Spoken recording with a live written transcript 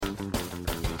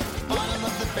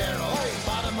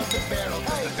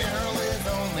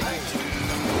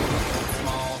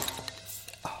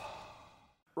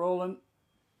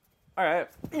All right.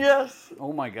 Yes.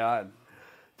 Oh my God.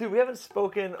 Dude, we haven't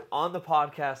spoken on the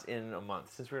podcast in a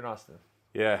month since we were in Austin.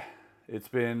 Yeah, it's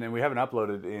been, and we haven't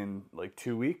uploaded in like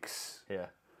 2 weeks. Yeah.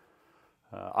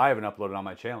 I haven't uploaded on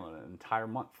my channel in an entire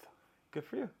month. Good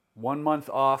for you. 1 month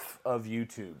off of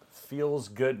YouTube. Feels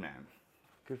good, man.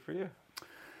 Good for you.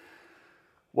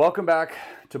 Welcome back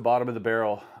to Bottom of the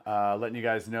Barrel. Letting you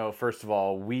guys know, first of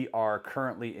all, we are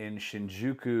currently in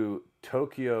Shinjuku,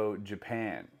 Tokyo,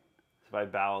 Japan. So I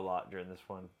bow a lot during this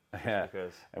one. Yeah,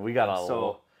 Because and we got I'm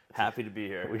so happy to be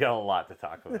here. we got a lot to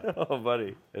talk about. Oh,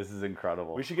 buddy. This is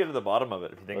incredible. We should get to the bottom of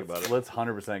it if you think about it. Let's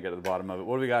 100% get to the bottom of it.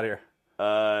 What do we got here?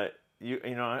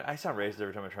 You know, I sound racist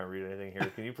every time I try and read anything here.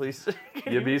 Can you please?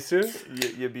 Yabisu?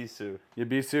 Yabisu.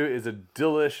 Yabisu is a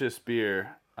delicious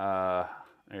beer.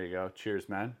 There you go. Cheers,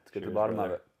 man. Let's get to the Cheers, bottom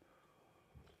brother. of it.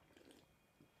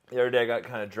 The other day I got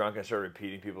kind of drunk. I started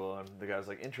repeating people. And the guy was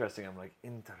like, interesting. I'm like,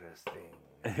 interesting.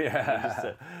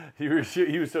 Yeah. He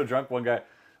was so drunk. One guy,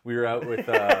 we were out with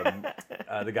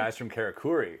the guys from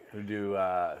Karakuri who do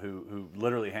who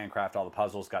literally handcraft all the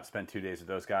puzzles. Got to spend 2 days with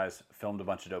those guys. Filmed a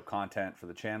bunch of dope content for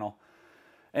the channel.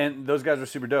 And those guys were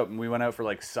super dope. And we went out for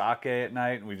like sake at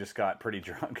night, and we just got pretty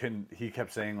drunk. And he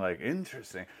kept saying like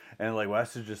interesting, and like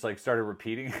Wes just like started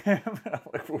repeating him. And I'm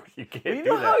like, well, you can't You do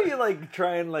know that. how you like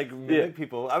try and like mimic Yeah.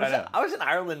 people. I know. I was in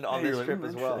Ireland on You're this like, trip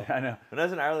as well. I know. When I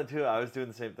was in Ireland too, I was doing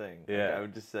the same thing. Like, Yeah. I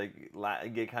would just like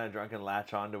get kind of drunk and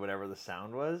latch on to whatever the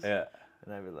sound was. Yeah.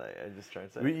 And I'd be like, I just try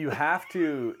and say You have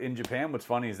to, in Japan, what's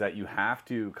funny is that you have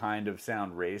to kind of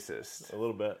sound racist. a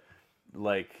little bit.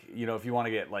 Like, you know, if you want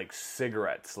to get like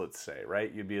cigarettes, let's say,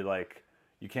 right? You'd be like,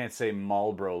 you can't say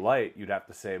Marlboro Light, you'd have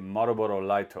to say Marlboro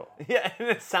Lighto. Yeah, and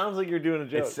it sounds like you're doing a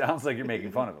joke. It sounds like you're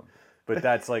making fun of them. But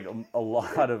that's like a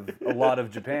lot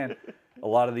of Japan, a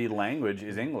lot of the language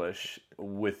is English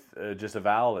with just a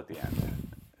vowel at the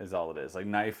end, is all it is. Like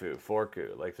naifu,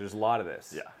 forku, like there's a lot of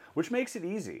this. Yeah. Which makes it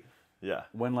easy Yeah.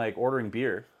 when like ordering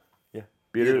beer. Yeah.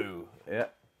 Biru. Yeah.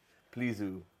 Please.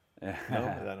 No, is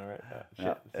that all right? Shit.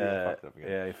 No, See, I fucked up again.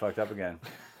 Yeah, you fucked up again.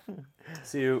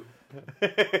 See you.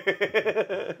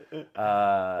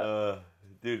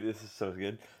 Dude, this is so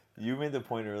good. You made the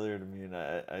point earlier to me, and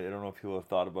I don't know if people have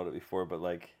thought about it before, but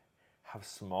like how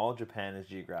small Japan is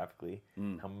geographically,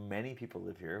 how many people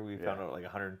live here. We found out like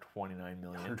 129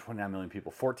 million. 129 million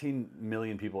people. 14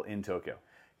 million people in Tokyo.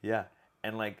 Yeah,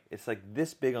 and like it's like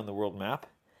this big on the world map,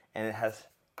 and it has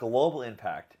global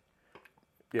impact.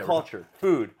 Yeah, Culture,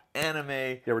 food,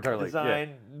 anime, we're talking like,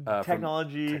 design, from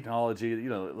technology. Technology. You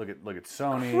know, look at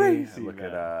Sony. Crazy, Look man.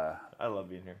 at I love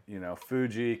being here. you know,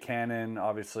 Fuji, Canon,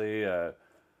 obviously. I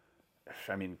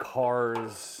mean,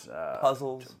 cars.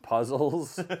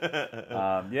 Puzzles.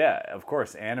 Yeah, of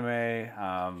course,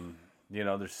 anime. You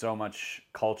know, there's so much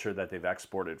culture that they've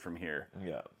exported from here,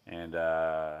 Yeah. and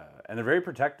they're very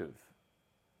protective,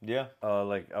 Yeah.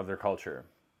 like of their culture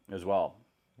as well.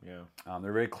 Yeah.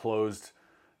 They're very closed.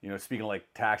 You know, speaking of like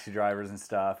taxi drivers and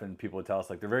stuff, and people would tell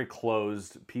us like they're very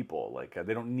closed people. Like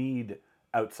they don't need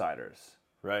outsiders.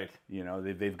 Right. You know,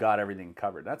 they've got everything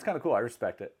covered. That's kind of cool. I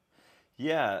respect it.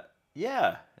 Yeah.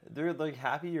 Yeah. They're like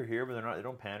happy you're here, but they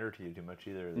don't pander to you too much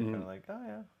either. They're kind of like, oh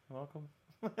yeah, welcome.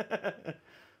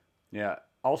 Yeah.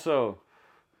 Also,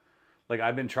 like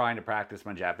I've been trying to practice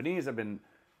my Japanese. I've been,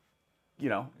 you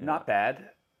know, not bad.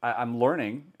 I'm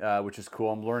learning, which is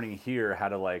cool. I'm learning here how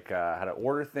to how to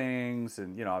order things,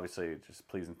 and you know, obviously just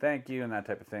please and thank you and that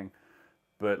type of thing.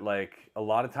 But like a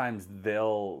lot of times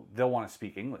they'll want to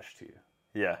speak English to you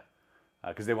Yeah.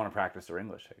 because they want to practice their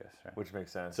English, I guess. Right? Which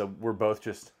makes sense. So we're both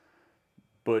just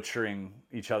butchering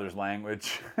each other's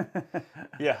language.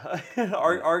 yeah.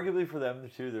 Arguably for them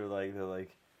too, they're like,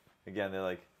 again, they're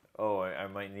like, oh, I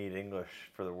might need English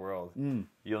for the world.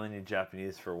 You only need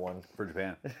Japanese for one. For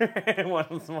Japan. They're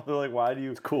like, why do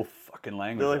you? Cool fucking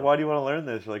language. They're like, though. why do you want to learn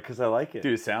this? You're like, because I like it.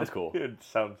 Dude, it sounds cool. It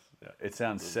sounds. Yeah, It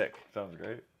sounds sick. sounds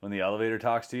great. When the elevator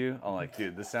talks to you, I'm like,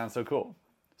 dude, this sounds so cool.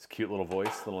 This cute little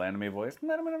voice, little anime voice.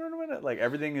 Like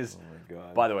everything is. Oh my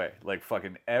god. By the way, like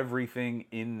fucking everything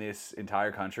in this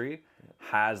entire country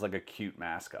has like a cute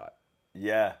mascot.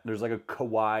 Yeah. There's like a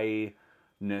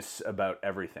kawaii-ness about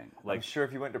everything. I'm Like, sure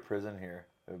if you went to prison here,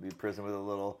 it would be prison with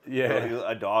Yeah.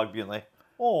 a dog being like,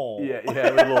 oh. yeah, with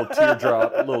a little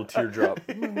teardrop,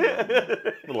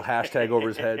 little hashtag over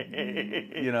his head,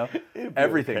 you know,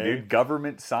 everything, okay. dude.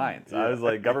 Government signs. I was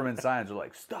like, government signs are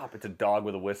like, stop. It's a dog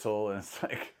with a whistle, and it's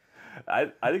like, I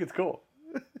think it's cool.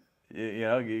 You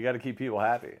know, you got to keep people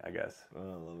happy, I guess. Oh, I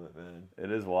love it, man. It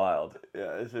is wild.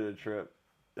 Yeah, it's a trip.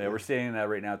 Yeah, we're staying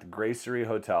right now at the Gracery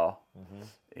Hotel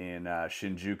in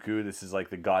Shinjuku. This is like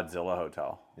the Godzilla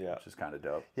Hotel, Yeah. which is kind of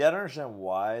dope. Yeah, I don't understand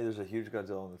why there's a huge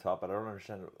Godzilla on the top, but I don't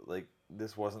understand like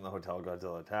this wasn't the hotel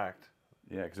Godzilla attacked.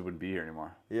 Yeah, because it wouldn't be here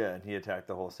anymore. Yeah, and he attacked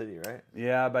the whole city, right?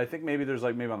 Yeah, but I think maybe there's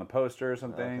like maybe on the poster or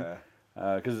something. Okay.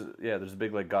 Because there's a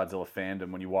big like Godzilla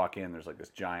fandom. When you walk in, there's like this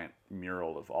giant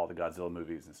mural of all the Godzilla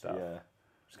movies and stuff. Yeah.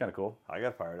 It's kind of cool. I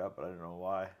got fired up, but I don't know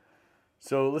why.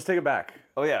 So let's take it back.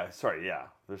 Oh yeah, sorry, yeah.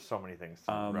 There's so many things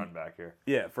to run back here.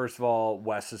 Yeah, first of all,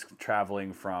 Wes is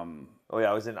traveling from. Oh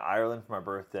yeah, I was in Ireland for my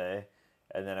birthday,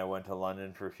 and then I went to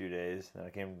London for a few days, and I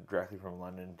came directly from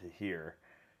London to here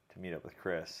to meet up with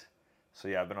Chris. So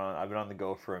yeah, I've been on the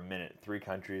go for a minute. 3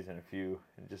 countries in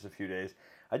just a few days.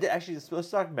 I did actually. Let's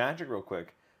talk magic real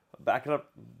quick. Back it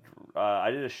up.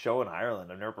 I did a show in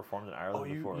Ireland. I've never performed in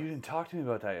Ireland before. You didn't talk to me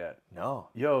about that yet. No.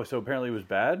 Yo, so apparently it was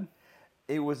bad.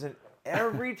 It was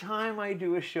every time I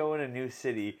do a show in a new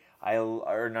city, a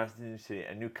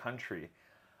new country,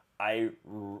 I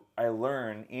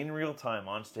learn in real time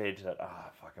on stage that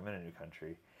fuck, I'm in a new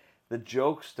country. The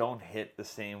jokes don't hit the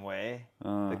same way.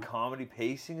 The comedy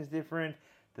pacing is different.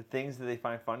 The things that they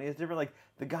find funny is different. Like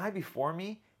the guy before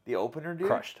me, the opener dude,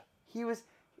 Crushed. He was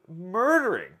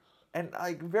murdering and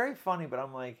like very funny. But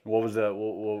I'm like, what was that?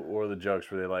 What were the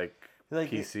jokes? Were they like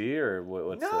PC or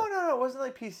what's No, it wasn't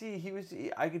like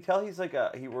PC. I could tell he's like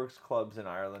he works clubs in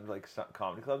Ireland, like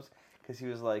comedy clubs, because he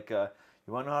was like, you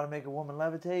want to know how to make a woman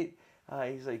levitate?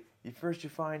 He's like,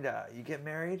 you get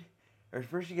married, or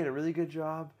first you get a really good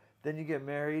job, then you get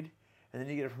married, and then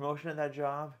you get a promotion at that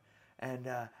job, and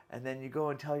then you go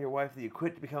and tell your wife that you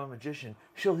quit to become a magician.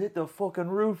 She'll hit the fucking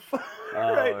roof,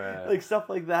 right? Right? Like stuff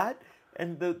like that,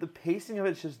 and the pacing of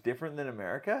it's just different than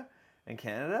America and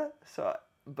Canada, so.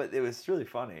 But it was really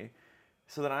funny.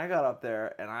 So then I got up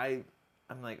there and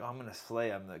I'm like, I'm gonna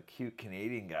slay. I'm the cute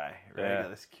Canadian guy, right? Yeah. I got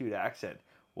this cute accent.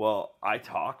 Well, I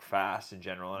talk fast in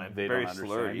general, and I'm very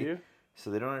slurry, you?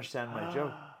 so they don't understand my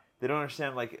joke. They don't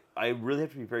understand. Like I really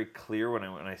have to be very clear when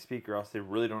I speak, or else they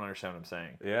really don't understand what I'm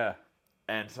saying. Yeah.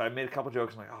 And so I made a couple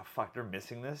jokes. I'm like, oh fuck, they're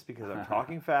missing this because I'm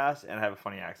talking fast and I have a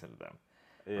funny accent to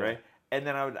them, right? And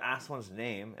then I would ask someone's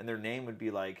name, and their name would be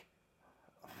like.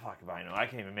 Fuck if I know. I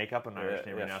can't even make up an Irish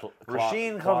name right now.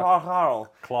 Rasheen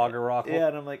Carl. Cloggerrockle. Yeah,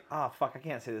 and I'm like, fuck, I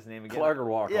can't say this name again.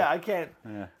 Cloggerwackle. Yeah, I can't.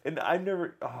 Yeah. And I've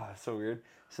never. It's so weird.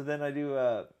 So then I do.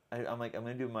 I'm like, I'm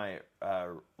gonna do my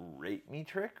rape me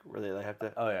trick where they like have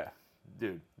to. Oh yeah.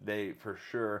 Dude, they for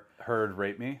sure heard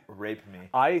rape me. Rape me.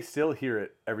 I still hear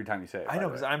it every time you say it. I know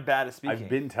because I'm bad at speaking. I've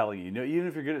been telling you. Even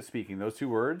if you're good at speaking, those 2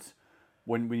 words,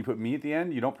 when you put me at the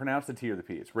end, you don't pronounce the T or the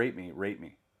P. It's rape me, rape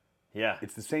me. Yeah.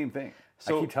 It's the same thing.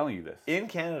 So I keep telling you this. In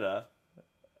Canada,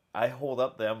 I hold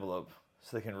up the envelope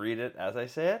so they can read it as I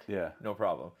say it. Yeah. No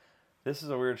problem. This is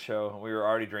a weird show, and we were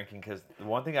already drinking because the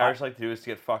one thing Irish like to do is to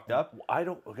get fucked up.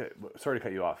 Okay, sorry to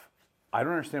cut you off. I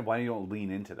don't understand why you don't lean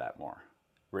into that more.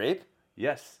 Rape?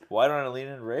 Yes. Why don't I lean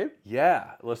in rape?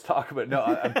 Yeah, let's talk about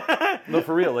no,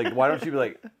 for real. Like, why don't you be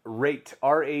like rate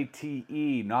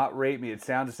RATE, not rape me? It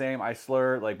sounds the same. I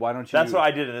slur. Like, why don't you? That's what I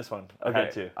did in this one. I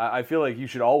had to. I feel like you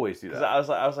should always do that. I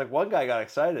was like, one guy got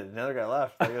excited, and the other guy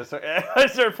left. I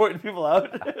started pointing people out.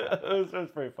 it was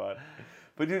pretty fun.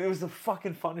 But dude, it was the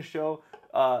fucking funnest show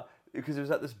because it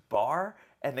was at this bar,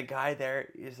 and the guy there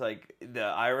is like the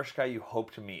Irish guy you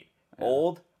hope to meet. Yeah.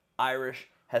 Old Irish,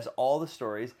 has all the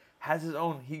stories. Has his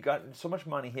own. He got so much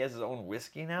money. He has his own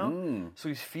whiskey now. So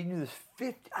he's feeding you this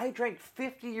 50. I drank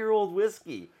 50-year-old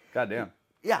whiskey. Goddamn.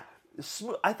 Yeah,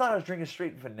 smooth. I thought I was drinking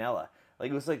straight vanilla. Like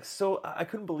it was like so. I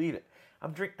couldn't believe it.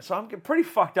 I'm getting pretty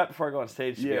fucked up before I go on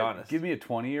stage. To be honest. Give me a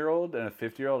 20-year-old and a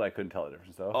 50-year-old. I couldn't tell the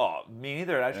difference though. Oh, me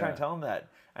neither. I try and tell him that,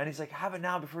 and he's like, "Have it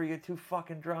now before you get too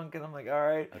fucking drunk." And I'm like, "All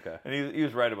right." Okay. And he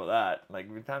was right about that. Like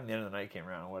by the time the end of the night came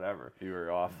around, whatever. You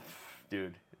were off,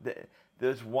 dude.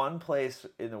 There's one place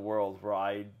in the world where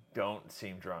I don't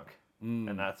seem drunk,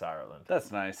 and that's Ireland.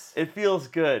 That's nice. It feels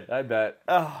good. I bet.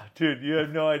 Oh, dude, you have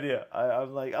no idea.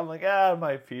 I'm like,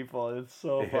 my people. It's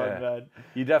so fun, man.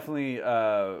 You definitely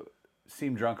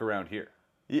seem drunk around here.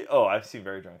 Yeah, I've seen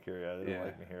very drunk here. Yeah, they don't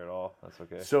like me here at all. That's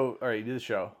okay. So, all right, you do the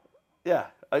show. Yeah,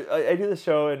 I do the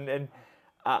show, and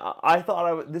I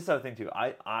thought this is the other thing too.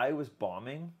 I was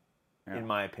bombing, in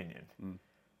my opinion,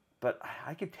 but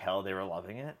I could tell they were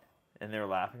loving it. And they were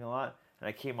laughing a lot, and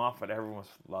I came off, but everyone was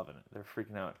loving it. They're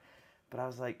freaking out. But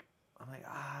I'm like,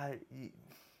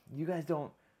 you guys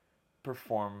don't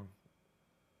perform.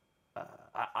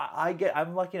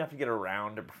 I'm lucky enough to get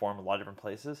around to perform a lot of different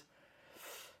places.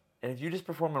 And if you just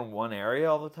perform in one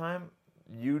area all the time,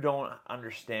 you don't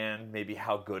understand maybe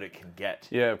how good it can get.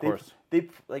 Yeah, of course. They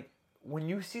like when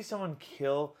you see someone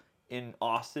kill in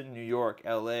Austin, New York,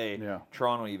 LA,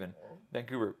 Toronto, even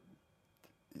Vancouver.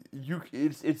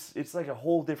 It's like a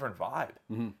whole different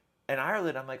vibe. And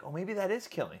Ireland, I'm like, oh, maybe that is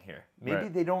killing here. Maybe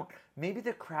Right. they don't. Maybe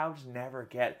the crowds never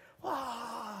get,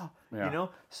 ah, Yeah. you know.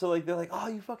 So like they're like, oh,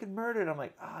 you fucking murdered. I'm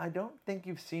like, I don't think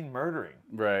you've seen murdering.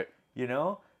 Right. You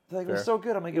know, they're like, it was Fair. so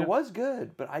good. I'm like, Yeah. it was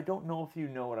good, but I don't know if you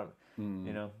know what I'm,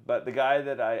 you know. But the guy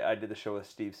that I did the show with,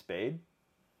 Steve Spade,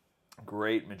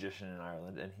 great magician in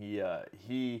Ireland, and he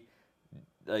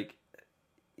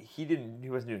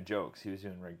wasn't doing jokes. He was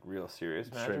doing like real serious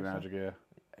magic. Straight stuff. magic, yeah.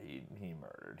 He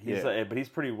murdered. He's Yeah. like, but he's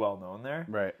pretty well known there.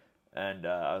 Right. And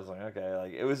I was like, okay,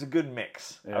 like it was a good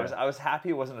mix. Yeah. I was happy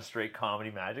it wasn't a straight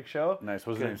comedy magic show. Nice.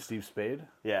 What's his name? Steve Spade?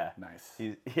 Yeah. Nice.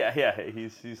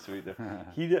 He's sweet.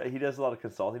 He does a lot of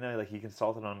consulting now. Like he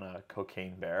consulted on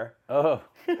Cocaine Bear. Oh,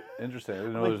 interesting. I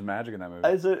didn't know there was magic in that movie.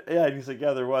 I said, yeah, and he's like,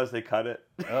 yeah, there was. They cut it.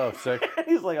 Oh, sick.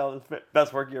 He's like, oh, the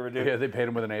best work you ever do. Yeah, they paid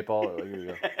him with an 8-ball. Like, here you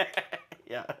go.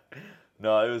 Yeah.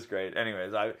 No, it was great.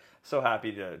 Anyways, I'm so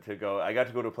happy to go. I got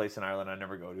to go to a place in Ireland I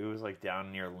never go to. It was like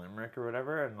down near Limerick or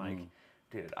whatever. And like,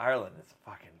 dude, Ireland is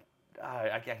fucking.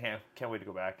 I can't wait to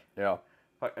go back. Yeah.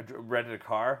 I rented a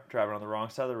car, driving on the wrong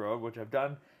side of the road, which I've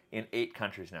done in 8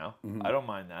 countries now. I don't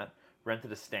mind that.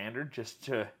 Rented a Standard just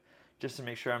to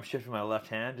make sure I'm shifting my left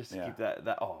hand, just to keep that.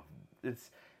 Oh, it's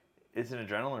an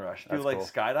adrenaline rush. People That's like cool.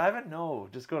 skydiving? No,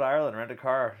 just go to Ireland, rent a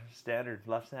car, Standard,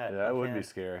 left hand. Yeah, that left would be hand.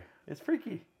 scary. It's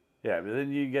freaky. Yeah, but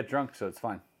then you get drunk, so it's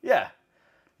fine. Yeah.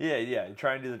 You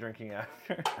try and do the drinking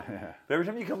after. Yeah. But every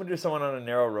time you come into someone on a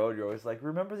narrow road, you're always like,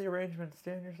 remember the arrangement,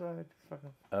 stay on your side.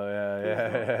 Fucking... Oh,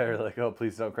 yeah. You're like, oh,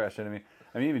 please don't crash into me.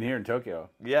 I mean, even here in Tokyo.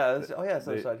 Yeah, it's the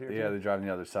other side here. Yeah, too. they drive on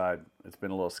the other side. It's been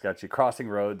a little sketchy. Crossing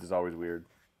roads is always weird.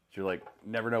 You're like,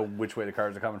 never know which way the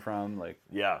cars are coming from. Like,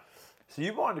 Yeah. So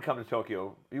you wanted to come to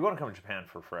Tokyo. You want to come to Japan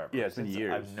for forever. yeah, it's been Since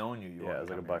years. I've known you. Yeah, wanted it was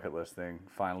to like a come here. bucket list thing.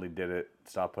 Finally did it.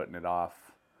 Stopped putting it off.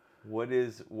 What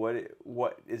is it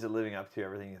living up to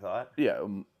everything you thought? Yeah,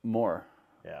 more.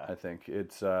 Yeah. I think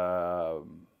it's because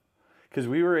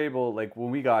we were able, like when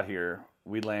we got here,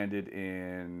 we landed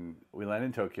in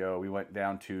Tokyo. We went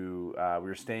down to we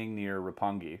were staying near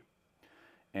Roppongi,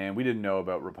 and we didn't know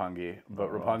about Roppongi, but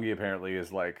Roppongi apparently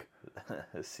is like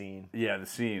The scene. yeah, the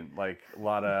scene, like a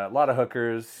lot of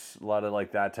hookers, a lot of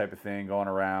like that type of thing going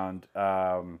around,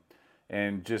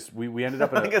 and just we ended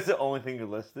up in I think that's the only thing you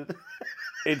listed.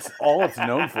 it's all it's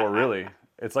known for, really.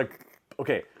 It's like,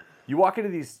 okay, you walk into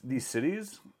these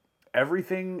cities,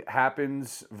 everything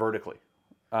happens vertically.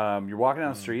 You're walking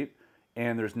down the street,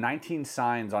 and there's 19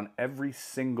 signs on every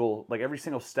single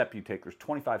step you take. There's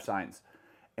 25 signs,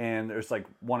 and there's like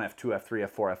 1F, 2F,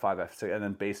 3F, 4F, 5F, 6, and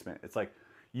then basement. It's like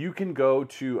you can go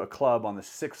to a club on the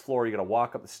 6th floor. You got to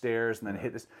walk up the stairs and then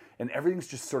hit this, and everything's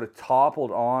just sort of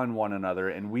toppled on one another,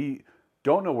 and we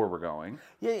don't know where we're going.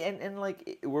 Yeah, and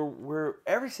like we're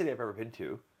every city I've ever been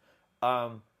to,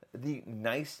 the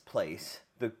nice place,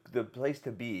 the place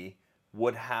to be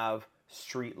would have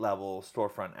street level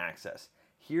storefront access.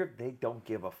 Here they don't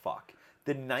give a fuck.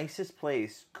 The nicest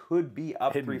place could be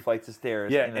up Hidden. 3 flights of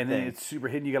stairs. Yeah, in a and then thing. it's super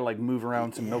hidden. You got to like move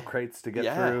around some milk crates to get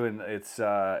Yeah. through, and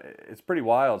it's pretty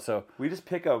wild. So We just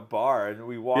pick a bar and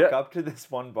we walk Yeah. up to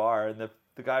this one bar, and the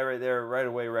guy right there right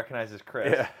away recognizes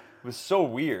Chris. Yeah. It was so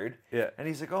weird. Yeah. And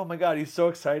he's like, oh my God, he's so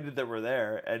excited that we're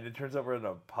there. And it turns out we're in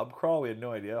a pub crawl. We had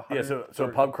no idea. yeah, so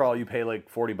pub crawl, you pay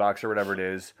like $40 or whatever it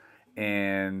is,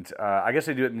 and I guess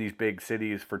they do it in these big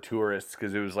cities for tourists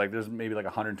because it was like there's maybe like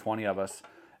 120 of us,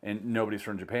 and nobody's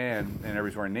from Japan, and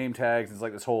everybody's wearing name tags. It's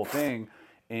like this whole thing,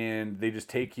 and they just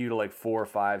take you to like 4,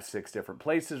 5, 6 different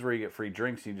places where you get free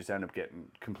drinks, and you just end up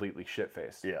getting completely shit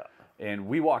faced. Yeah. And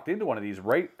we walked into one of these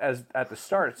right at the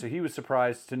start, so he was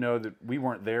surprised to know that we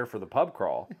weren't there for the pub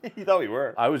crawl. He thought we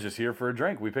were. I was just here for a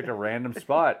drink. We picked a random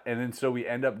spot, and then so we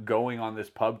end up going on this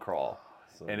pub crawl,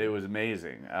 and it was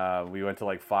amazing. We went to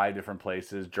like 5 different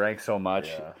places, drank so much.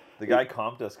 Yeah. The guy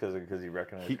comped us because he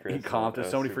recognized He Chris. comped That us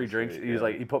was so many super free drinks. sweet, He was yeah.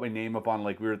 like, he put my name up on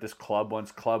like we were at this club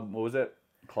once. What was it?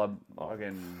 Club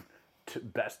fucking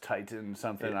Best Titan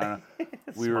something. I don't know.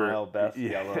 Smile, best,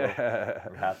 yellow,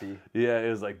 we're happy. Yeah, it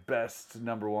was like best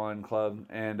 #1 club,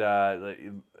 and like,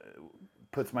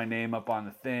 puts my name up on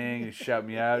the thing. He shout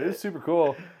me out. It was super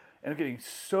cool, and I'm getting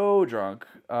so drunk.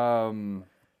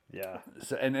 Yeah.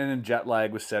 So and then jet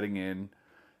lag was setting in,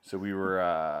 so we were.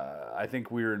 I think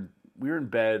we were in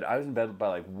bed. I was in bed by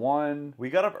like 1. We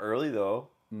got up early though,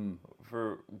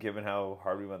 for given how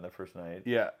hard we went that first night.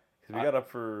 Yeah, 'Cause we got up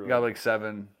for we got like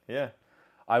 7. yeah.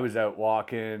 I was out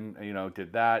walking.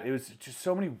 Did that. It was just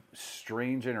so many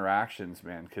strange interactions,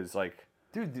 man. Because like,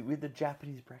 Dude, we had the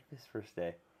Japanese breakfast first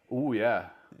day. ooh yeah.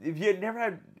 If you had never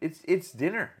had, it's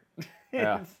dinner.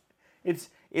 Yeah. it's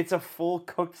It's a full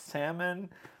cooked salmon.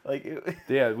 Like,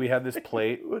 Yeah, we had this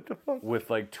plate what the fuck? with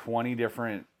like 20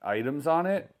 different items on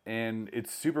it, and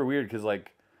it's super weird because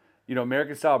like, you know,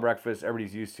 American style breakfast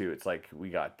everybody's used to. It's like we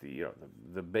got the, you know,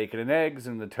 the bacon and eggs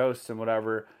and the toast and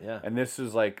whatever. Yeah. And this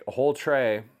is like a whole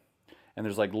tray, and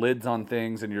there's like lids on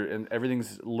things, and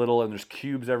everything's little, and there's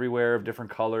cubes everywhere of different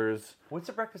colors. What's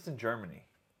the breakfast in Germany?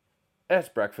 That's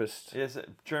breakfast. Is it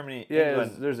Germany? Yeah,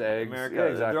 England, there's eggs. America. Yeah,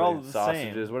 exactly. They're all the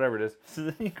Sausages, same. whatever it is. So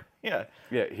then you, yeah.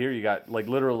 Yeah, here you got like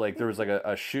literal like there was like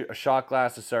a shot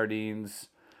glass of sardines,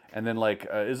 and then like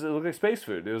it looked like space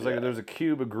food. It was like there was a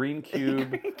cube, a green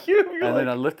cube, Cute. and then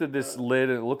I lifted this lid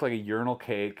and it looked like a urinal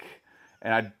cake.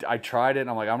 And I tried it and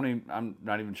I'm like I'm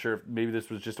not even sure if maybe this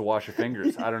was just to wash your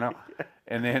fingers. I don't know.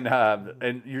 And then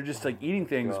and you're just like eating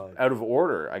things out of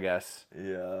order, I guess.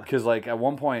 Yeah. Because like at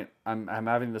one point I'm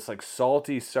having this like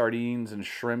salty sardines and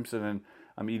shrimps, and then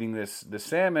I'm eating this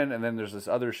salmon, and then there's this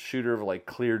other shooter of like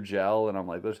clear gel, and I'm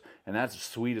like, and that's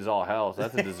sweet as all hell. So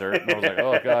that's a dessert. And I was like,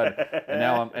 oh god. And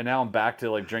now I'm back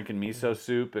to like drinking miso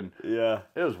soup, and Yeah.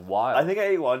 it was wild. I think I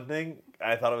ate one thing.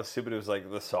 I thought it was stupid. It was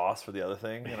like the sauce for the other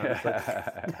thing. And I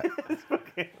was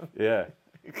like, Yeah.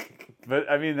 But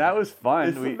I mean that was fun.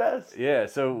 It's the best. Yeah,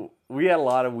 so we had a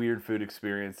lot of weird food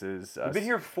experiences. I've been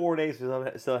here 4 days. We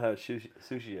still haven't had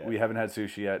sushi yet. We haven't had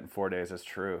sushi yet in 4 days. That's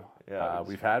true. Yeah,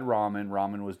 We've had ramen.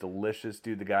 Ramen was delicious,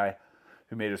 dude. The guy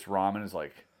who made us ramen is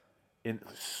like in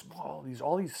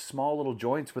all these small little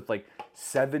joints with like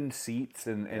 7 seats,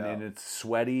 and it's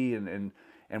sweaty, and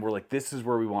we're like, this is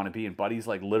where we want to be. And Buddy's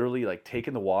like literally like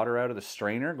taking the water out of the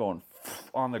strainer, going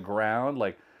on the ground.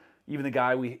 Like even the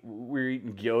guy we're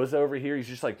eating gyoza over here, he's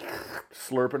just like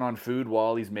slurping on food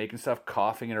while he's making stuff,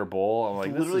 coughing in her bowl. I'm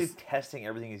like, literally this is... testing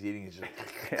everything he's eating. He's just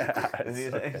Yeah, and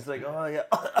he's like, oh yeah.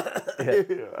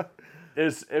 Yeah.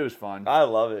 It was fun. I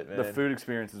love it, man. The food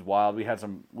experience is wild. We had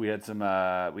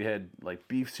like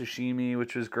beef sashimi,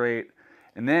 which was great.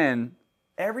 And then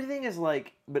Everything is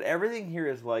like, but everything here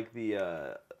is like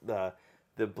the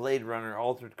Blade Runner,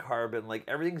 Altered Carbon. Like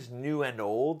everything's new and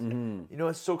old. Mm-hmm. You know,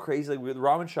 it's so crazy. Like with the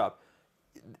ramen shop,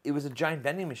 it was a giant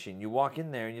vending machine. You walk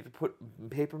in there and you have to put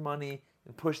paper money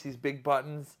and push these big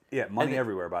buttons. yeah, money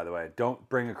everywhere, by the way. Don't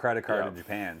bring a credit card Yeah. to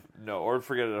Japan. No, or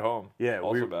forget it at home. Yeah,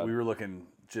 also bad. we were looking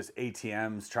just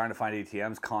ATMs, trying to find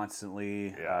ATMs constantly.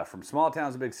 Yeah. From small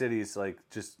towns to big cities, like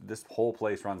just this whole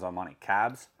place runs on money.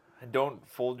 Cabs, And don't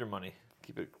fold your money.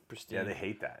 Keep it pristine. yeah, they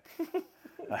hate that.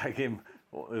 I gave him,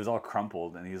 it was all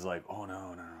crumpled, and he's like, oh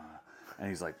no. And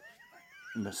he's like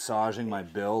massaging my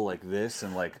bill like this,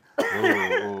 and like,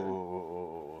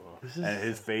 and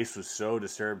his face was so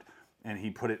disturbed. And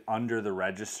he put it under the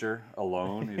register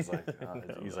alone. He's like,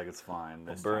 it's fine.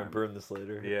 This time. burn this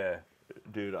later. Yeah.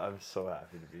 Dude, I'm so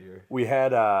happy to be here. We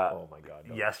had Oh my god.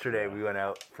 no. yesterday. We went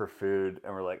out for food,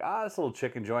 and we're like, this little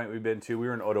chicken joint we've been to. We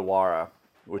were in Odawara,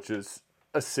 which is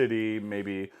a city.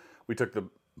 Maybe we took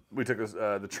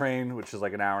the train, which is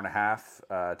like an hour and a half,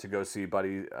 to go see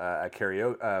Buddy at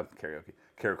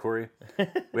Karakuri.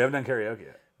 We haven't done karaoke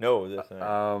yet. No, that's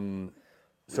not.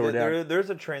 So we're down. There's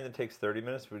a train that takes 30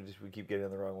 minutes. We keep getting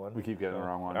on the wrong one. We keep getting the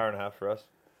wrong one. Hour and a half for us.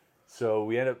 So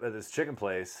we end up at this chicken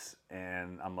place,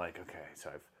 and I'm like, okay, so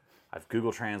I've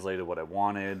Google translated what I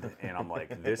wanted, and I'm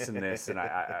like this and this, and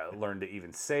I learned to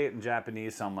even say it in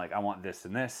Japanese. So I'm like, I want this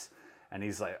and this, and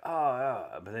he's like, oh,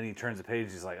 but then he turns the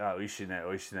page, he's like, oh,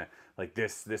 Ishine, like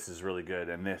this is really good,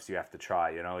 and this you have to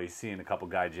try. You know, he's seeing a couple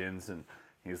gaijins, and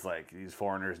he's like, these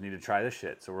foreigners need to try this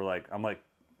shit. So I'm like,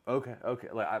 okay,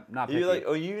 like I'm not picky. You're like,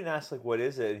 you even asked like, what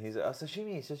is it? And he's like,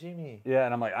 sashimi. Yeah,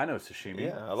 and I'm like, I know sashimi.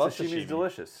 Yeah, I love Sashimi's sashimi.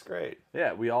 delicious. It's great.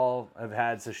 Yeah, we all have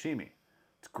had sashimi.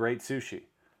 It's great sushi.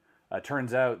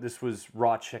 Turns out this was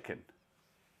raw chicken.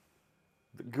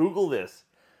 Google this.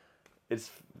 It's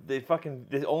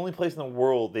the only place in the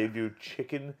world they do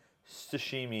chicken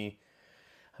sashimi.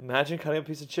 Imagine cutting a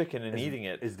piece of chicken and eating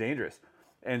it. It's dangerous.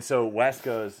 And so Wes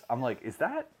goes, I'm like, is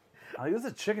that? I think it's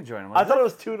a chicken joint. I'm like, I thought it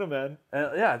was tuna, man.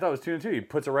 yeah, I thought it was tuna too. He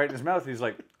puts it right in his mouth. And he's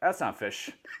like, that's not fish.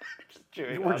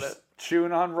 Chewing We're on just it.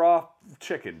 chewing on raw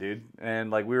chicken, dude.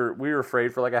 And like we were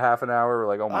afraid for like a half an hour. We're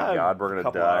like, oh my god, we're gonna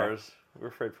couple die. hours. We were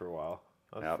afraid for a while.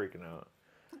 I was freaking out.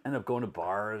 End up going to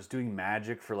bars, doing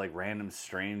magic for like random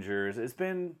strangers. It's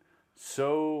been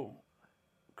so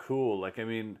cool. Like, I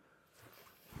mean,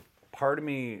 part of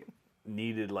me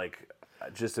needed like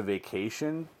just a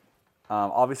vacation.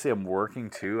 Obviously, I'm working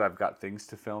too. I've got things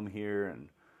to film here, and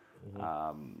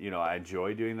you know, I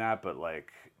enjoy doing that. But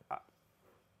like,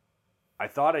 I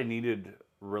thought I needed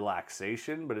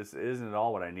relaxation, but it isn't at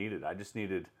all what I needed. I just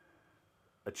needed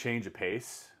a change of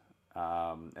pace,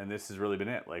 and this has really been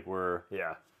it. Like, we're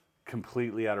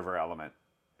completely out of our element.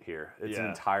 here. It's an Yeah.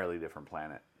 entirely different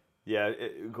planet. Yeah,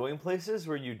 going places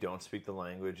where you don't speak the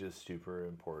language is super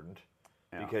important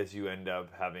because you end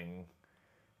up having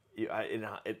you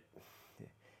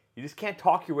just can't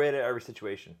talk your way out of every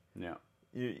situation. Yeah.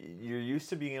 You're used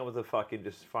to being able to fucking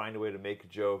just find a way to make a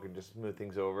joke and just smooth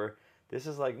things over. This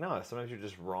is like, no, sometimes you're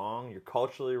just wrong. You're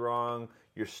culturally wrong.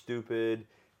 You're stupid.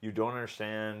 You don't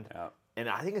understand. Yeah. And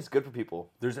I think it's good for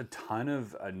people. There's a ton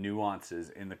of nuances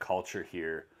in the culture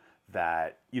here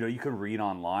that, you know, you can read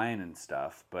online and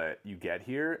stuff, but you get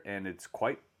here and it's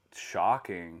quite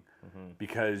shocking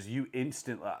because you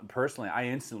I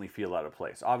instantly feel out of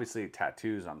place. Obviously,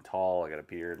 tattoos, I'm tall, I got a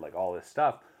beard, like all this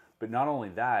stuff. But not only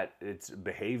that, it's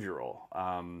behavioral.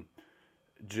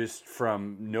 Just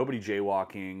from nobody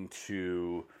jaywalking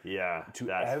to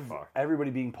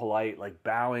everybody being polite, like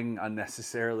bowing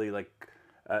unnecessarily, like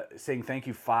saying thank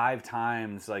you 5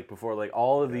 times, like before, like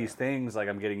all of these things, like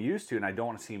I'm getting used to, and I don't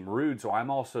want to seem rude, so I'm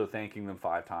also thanking them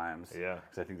 5 times. Yeah,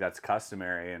 because I think that's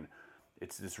customary, and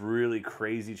it's this really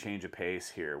crazy change of pace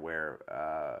here, where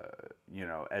you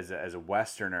know, as a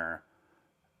Westerner,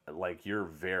 like you're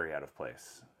very out of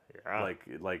place. Yeah.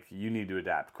 Like you need to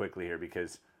adapt quickly here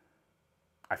because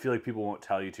I feel like people won't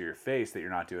tell you to your face that you're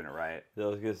not doing it right.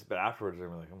 They'll just, but afterwards they're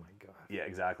like, oh my god. Yeah,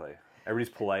 exactly.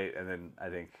 Everybody's polite, and then I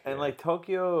think like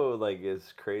Tokyo, like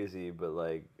is crazy, but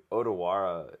like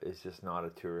Odawara is just not a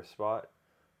tourist spot,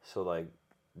 so like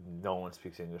no one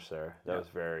speaks English there. That was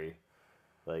very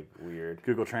like weird.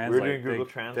 Google Translate. We're doing Google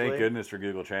Translate. Thank goodness for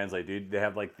Google Translate, dude. They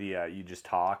have like the you just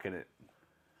talk and it.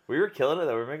 We were killing it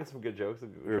though. We were making some good jokes.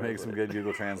 We were making some good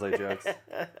Google Translate jokes.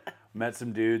 Met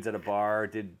some dudes at a bar.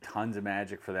 Did tons of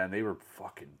magic for them. They were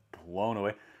fucking blown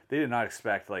away. They did not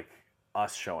expect like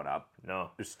us showing up.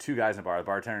 No. There's 2 guys in the bar, the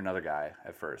bartender and another guy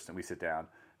at first, and we sit down.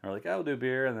 And we're like, oh, we'll do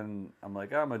beer. And then I'm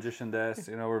like, oh, magician des.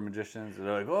 You know, we're magicians. And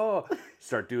they're like, oh,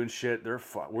 start doing shit. We're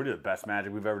doing the best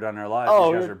magic we've ever done in our lives.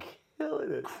 Oh, These guys we're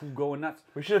killing it. going nuts.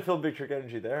 We should have filmed Big Trick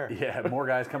Energy there. Yeah, more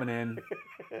guys coming in,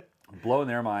 blowing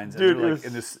their minds. Dude, and they're like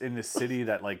in this city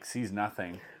that like sees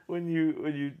nothing.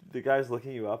 When the guy's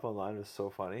looking you up online was so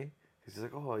funny. He's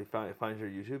like, oh, he finds your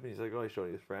YouTube, and he's like, oh, he's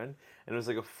showing his friend, and it was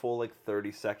like a full like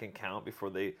 30-second count before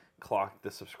they clocked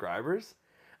the subscribers,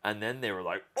 and then they were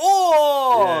like,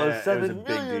 oh, yeah, 7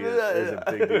 million. It was a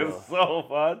big deal. It was so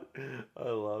fun. I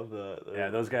love that. Yeah,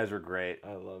 those guys were great.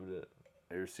 I loved it.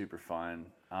 They were super fun.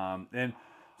 And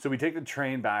so we take the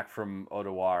train back from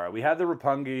Odawara. We had the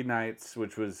Roppongi nights,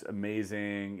 which was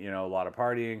amazing. You know, a lot of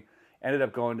partying. Ended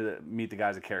up going to meet the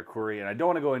guys at Karakuri, and I don't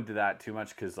want to go into that too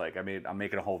much because like I'm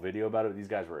making a whole video about it. These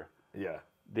guys were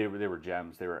they were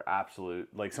gems. They were absolute,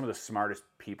 like some of the smartest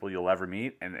people you'll ever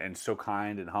meet, and so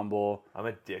kind and humble. I'm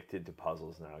addicted to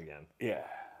puzzles now again. Yeah,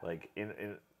 like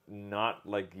in not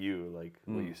like you, like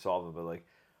what you solve them, but like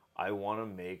I want to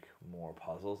make more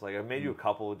puzzles. Like I've made you a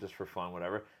couple just for fun,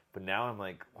 whatever. But now I'm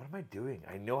like, what am I doing?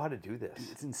 I know how to do this.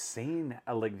 It's insane,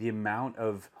 like the amount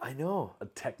of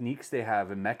techniques they have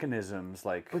and mechanisms.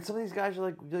 Like, but some of these guys are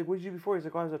like, what did you do before? He's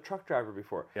like, oh, I was a truck driver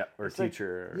before. Yeah, or it's a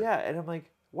teacher. Like, yeah, and I'm like,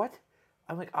 what?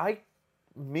 I'm like,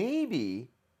 maybe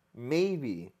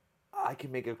I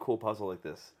can make a cool puzzle like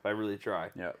this if I really try.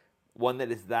 Yeah, one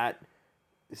that is that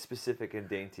specific and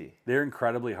dainty. They're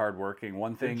incredibly hardworking.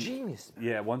 One thing, they're genius.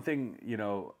 Yeah, one thing,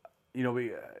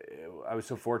 I was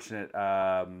so fortunate.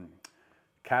 Osamu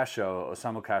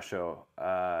Kasho,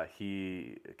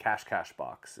 he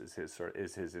Cashbox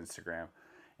is his Instagram,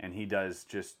 and he does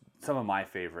just some of my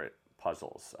favorite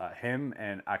puzzles. Him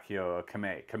and Akio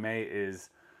Kamei. Kamei is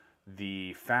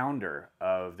the founder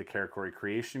of the Karakuri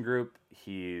Creation Group.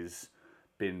 He's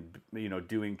been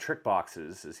doing trick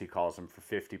boxes, as he calls them, for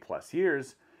 50 plus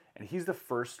years, and he's the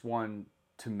first one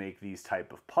to make these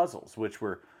type of puzzles, which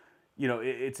were,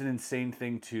 it's an insane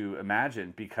thing to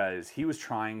imagine, because he was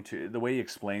trying to, the way he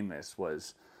explained this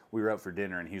was, we were out for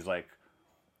dinner and he's like,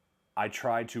 I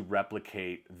tried to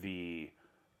replicate the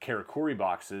Karakuri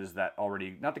boxes that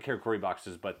already, not the Karakuri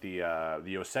boxes, but the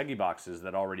Osegi boxes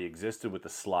that already existed with the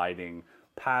sliding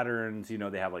patterns.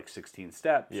 They have like 16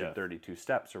 steps or 32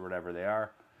 steps or whatever they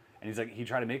are. And he's like, he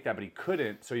tried to make that, but he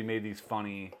couldn't. So he made these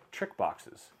funny trick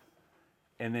boxes.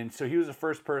 And then, so he was the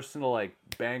first person to like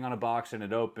bang on a box and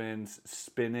it opens,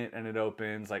 spin it and it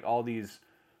opens, like all these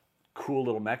cool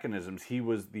little mechanisms. He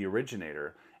was the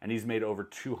originator, and he's made over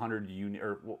 200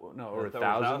 over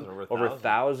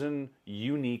 1,000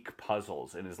 unique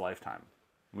puzzles in his lifetime.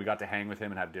 We got to hang with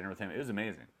him and have dinner with him. It was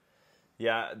amazing.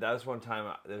 Yeah, that was one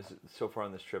time. So far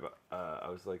on this trip, I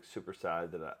was like super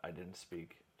sad that I didn't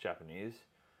speak Japanese,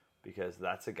 because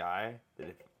that's a guy that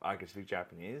if I could speak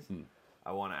Japanese,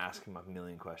 I want to ask him a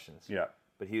million questions. Yeah.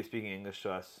 But he was speaking English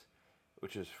to us,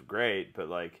 which was great. But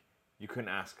like, you couldn't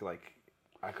ask like,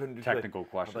 I couldn't do Technical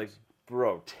like, questions. Like,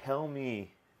 bro, tell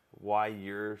me why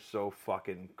you're so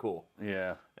fucking cool.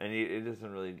 Yeah. And it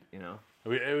doesn't really, you know.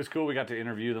 It was cool. We got to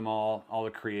interview them all the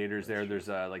creators there. There's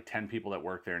like 10 people that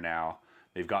work there now.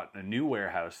 They've got a new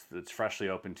warehouse that's freshly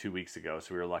opened 2 weeks ago.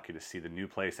 So we were lucky to see the new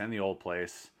place and the old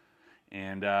place.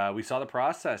 And we saw the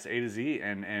process A to Z.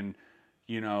 And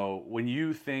you know, when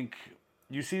you think,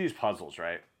 you see these puzzles,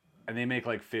 right? And they make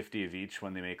like 50 of each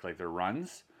when they make like their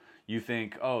runs. You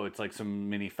think, oh, it's like some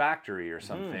mini factory or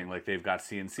something. Like they've got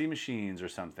CNC machines or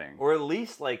something. Or at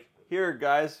least like, here,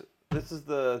 guys, this is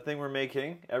the thing we're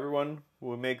making. Everyone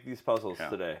will make these puzzles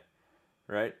today,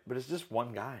 right? But it's just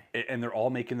one guy. And they're all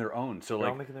making their own. So They're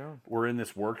like, all making their own. we're in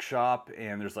this workshop,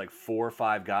 and there's like 4 or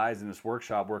 5 guys in this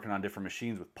workshop working on different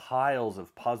machines with piles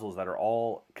of puzzles that are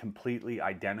all completely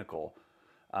identical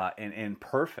and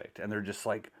perfect. And they're just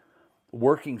like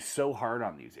working so hard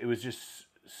on these. It was just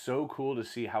so cool to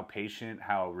see how patient,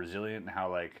 how resilient, and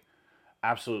how like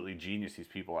absolutely genius these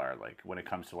people are, like when it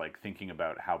comes to like thinking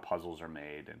about how puzzles are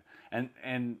made.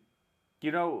 And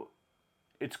you know,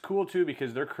 it's cool too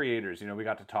because they're creators. You know, we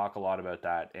got to talk a lot about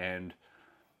that, and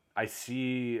I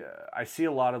see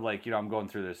a lot of like, you know, I'm going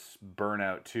through this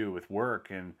burnout too with work,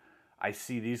 and I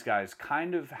see these guys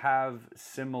kind of have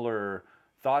similar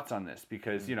thoughts on this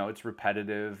because, you know, it's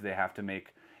repetitive. They have to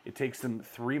make, it takes them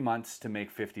 3 months to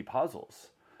make 50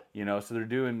 puzzles. You know, so they're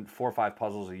doing 4 or 5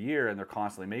 puzzles a year, and they're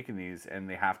constantly making these, and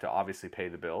they have to obviously pay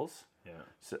the bills. Yeah.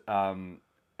 So, and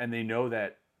they know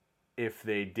that if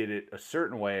they did it a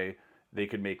certain way, they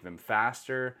could make them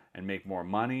faster and make more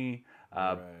money.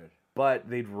 Right. But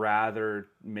they'd rather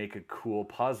make a cool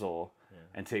puzzle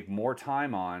and take more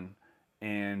time on,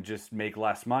 and just make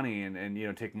less money and you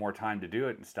know, take more time to do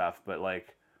it and stuff. But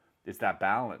like, it's that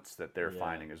balance that they're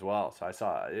finding as well. So I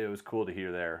saw, it was cool to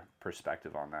hear their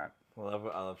perspective on that.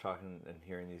 Well, I love talking and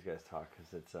hearing these guys talk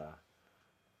because it's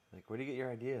like, where do you get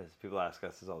your ideas? People ask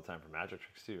us this all the time for magic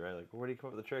tricks too, right? Like, where do you come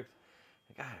up with the tricks?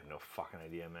 Like, I have no fucking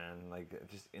idea, man. Like,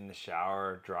 just in the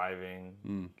shower,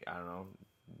 driving, I don't know,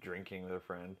 drinking with a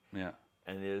friend. Yeah.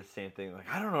 And it is the same thing.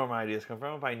 Like, I don't know where my ideas come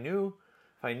from. If I knew,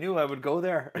 I would go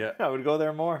there. Yeah. I would go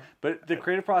there more. But the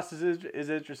creative process is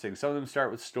interesting. Some of them start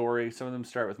with story. Some of them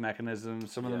start with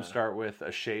mechanisms. Some of them start with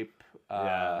a shape.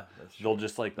 That's true. They'll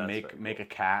just like That's make a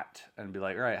cat and be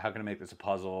like, all right, how can I make this a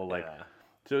puzzle? Like, Yeah.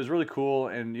 so it was really cool.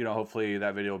 And, you know, hopefully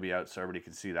that video will be out so everybody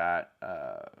can see that,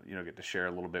 you know, get to share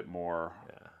a little bit more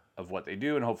of what they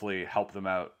do and hopefully help them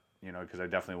out, you know, because I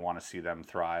definitely want to see them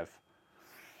thrive.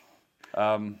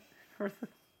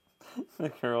 The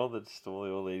girl that stole the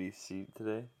old lady's seat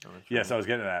today. Yes, I was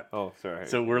getting to that. Oh, sorry.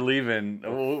 So we're leaving.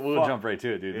 We'll jump right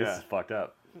to it, dude. This Yeah. is fucked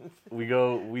up.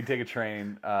 We take a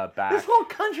train back. This whole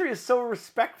country is so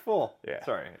respectful. Yeah.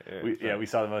 Sorry. We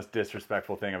saw the most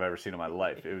disrespectful thing I've ever seen in my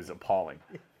life. It was appalling.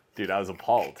 Dude, I was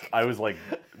appalled. I was like,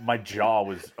 my jaw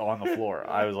was on the floor.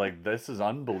 I was like, this is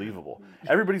unbelievable.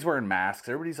 Everybody's wearing masks.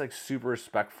 Everybody's like super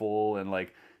respectful and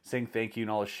like saying thank you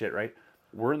and all this shit, right?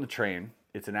 We're in the train.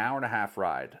 It's an 1.5-hour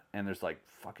ride. And there's like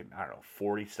fucking, I don't know,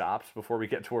 40 stops before we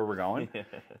get to where we're going.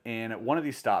 And at one of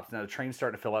these stops, now the train's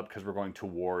starting to fill up because we're going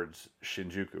towards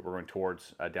Shinjuku. We're going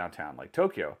towards downtown, like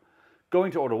Tokyo.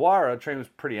 Going to Odawara, train was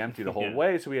pretty empty the whole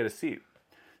way, so we had a seat.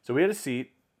 So we had a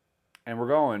seat, and we're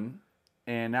going,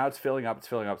 and now it's filling up,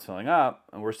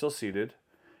 and we're still seated.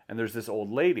 And there's this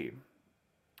old lady.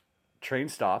 Train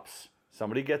stops.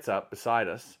 Somebody gets up beside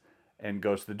us and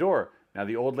goes to the door. Now,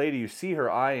 the old lady, you see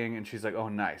her eyeing, and she's like, oh,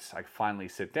 nice. I finally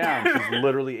sit down. She's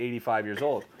literally 85 years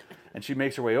old. And she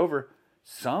makes her way over.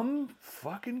 Some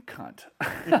fucking cunt.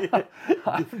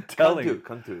 I'm telling you.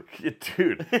 Cunt. Yeah,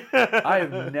 dude, I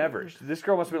have never. This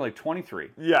girl must have been like 23.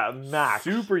 Yeah, max.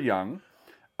 Super young.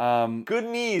 Good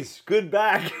knees, good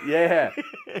back. Yeah.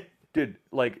 Dude,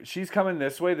 like, she's coming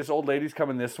this way. This old lady's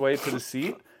coming this way to the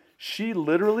seat. She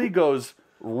literally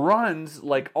runs,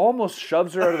 like almost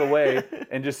shoves her out of the way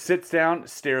and just sits down,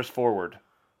 stares forward.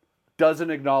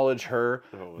 Doesn't acknowledge her.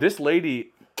 This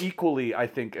lady, equally, I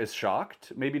think, is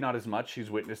shocked. Maybe not as much. She's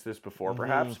witnessed this before,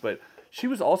 perhaps. But she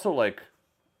was also, like,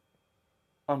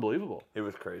 unbelievable. It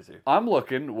was crazy. I'm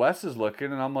looking, Wes is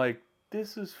looking, and I'm like,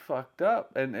 this is fucked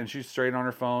up. And she's straight on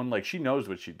her phone. Like, she knows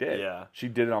what she did. Yeah. She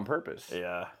did it on purpose.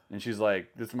 Yeah. And she's like,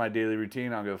 this is my daily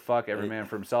routine. I don't give a fuck. Every man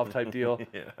for himself type deal.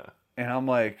 Yeah. And I'm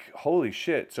like, holy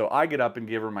shit. So I get up and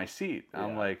give her my seat.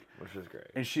 I'm like, which was great.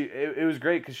 and it was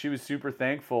great because she was super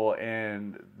thankful.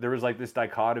 And there was like this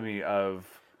dichotomy of,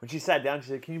 When she sat down, she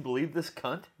said, "Can you believe this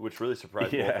cunt?" Which really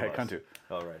surprised both of us. cunt.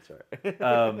 Oh, right,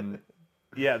 sorry.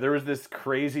 Yeah, there was this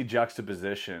crazy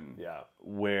juxtaposition Yeah.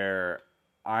 where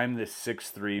I'm this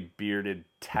 6'3", bearded,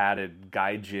 tatted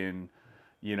gaijin,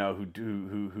 you know,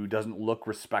 who doesn't look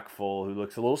respectful, who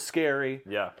looks a little scary.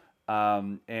 Yeah.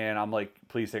 And I'm like,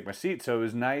 please take my seat. So it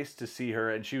was nice to see her,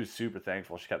 and she was super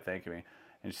thankful. She kept thanking me.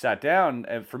 And she sat down,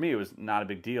 and for me, it was not a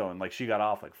big deal. And like, she got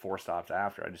off like 4 stops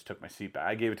after. I just took my seat back.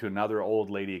 I gave it to another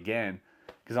old lady again,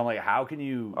 because I'm like, how can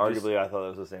you? Arguably, I thought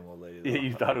it was the same old lady. Yeah,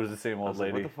 you thought it was the same old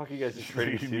lady. Like, what the fuck are you guys just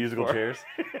trading seats musical for? chairs?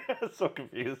 I was so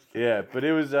confused. Yeah, but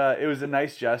it was a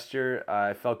nice gesture.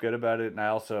 I felt good about it, and I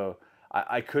also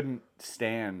I couldn't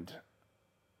stand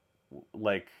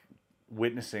like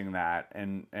witnessing that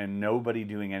and nobody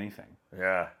doing anything.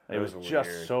 Yeah, It was just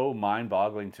weird. so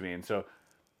mind-boggling to me. And so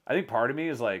I think part of me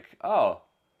is like, oh,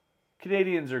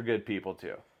 Canadians are good people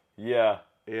too. Yeah,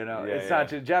 You know, Yeah, it's yeah. not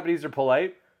just, Japanese are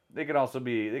polite. They can also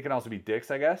be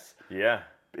dicks, I guess. yeah.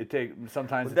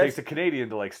 Sometimes But it takes a Canadian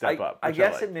to like step up. I which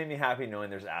guess like. it made me happy knowing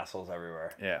there's assholes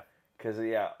everywhere. Yeah. Because,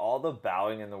 yeah, all the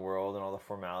bowing in the world and all the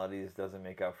formalities doesn't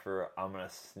make up for, I'm going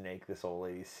to snake this old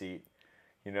lady's seat.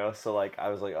 You know? So, like, I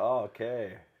was like, oh,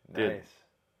 okay. Nice.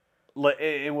 Dude.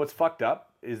 And what's fucked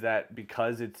up is that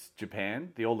because it's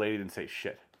Japan, the old lady didn't say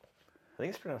shit. I think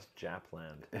it's pronounced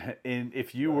Japland. And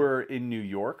if you were in New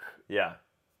York, Yeah.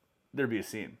 there'd be a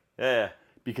scene. Yeah.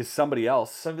 Because somebody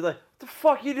else Somebody like, what the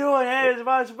fuck you doing? Hey, it's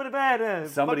about to put it bad.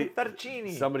 Somebody- Fucking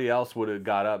fettuccine. somebody else would have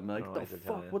got up and been like, Oh, what he's the fuck?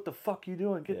 Italian. What the fuck you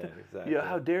doing? Get Yeah, the exactly. Yeah,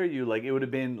 how dare you? Like, it would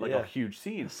have been like Yeah. a huge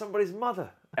scene. Somebody's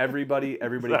mother. Everybody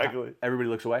Exactly. everybody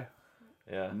looks away.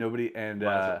 Yeah. Nobody and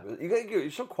You're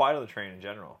so quiet on the train in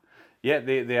general. yeah,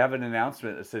 they have an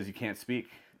announcement that says you can't speak.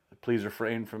 Please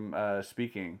refrain from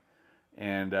speaking.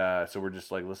 And so we're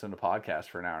just like listening to podcasts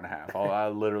for an hour and a half. I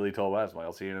literally told Wes,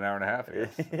 I'll see you in an hour and a half, I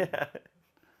guess. Yeah.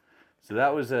 So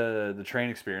that was the train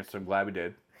experience. So I'm glad we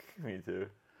did. Me too.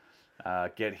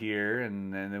 Get here,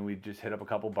 and then we just hit up a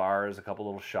couple bars, a couple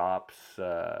little shops,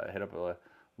 hit up a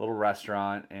little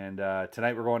restaurant, and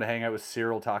tonight we're going to hang out with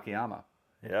Cyril Takayama,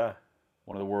 Yeah.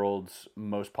 one of the world's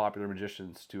most popular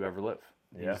magicians to ever live.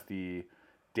 Yeah. He's the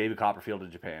David Copperfield of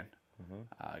Japan.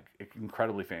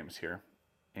 Incredibly famous here,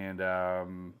 and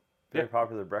Very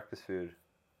popular breakfast food.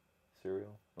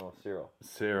 Cereal? Oh, cereal.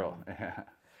 Cyril. Yeah.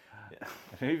 Yeah.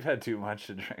 I think you've had too much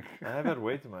to drink. I've had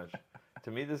way too much.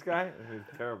 To meet this guy, it was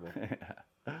terrible.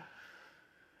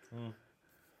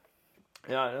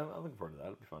 Yeah, I'm looking forward to that.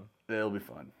 It'll be fun. It'll be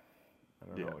fun. I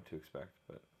don't know what to expect,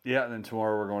 but Yeah, and then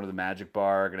tomorrow we're going to the Magic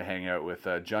Bar. Going to hang out with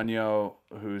Junyo,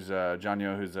 who's a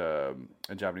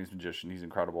Japanese magician. He's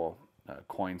incredible.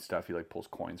 Coin stuff. He like pulls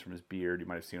coins from his beard. You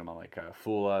might have seen him on like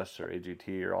Fool Us or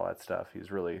AGT or all that stuff.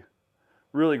 He's really,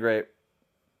 really great.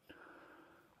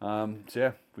 So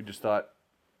yeah, we just thought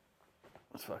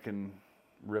let's fucking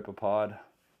rip a pod.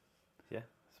 yeah,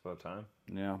 it's about time.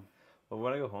 Yeah. Well,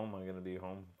 when I go home, I'm gonna be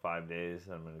home 5 days.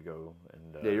 I'm gonna go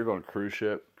and Yeah, you're going cruise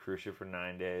ship. cruise ship for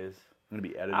 9 days. I'm gonna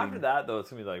be editing. After that, though, it's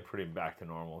gonna be like pretty back to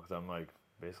normal because I'm like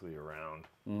basically around.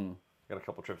 Got a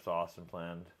couple trips to Austin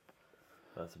planned.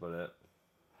 That's about it.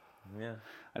 Yeah.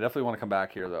 I definitely want to come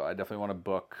back here though. I definitely want to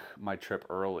book my trip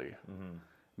early.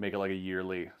 Make it like a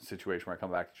yearly situation where I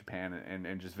come back to Japan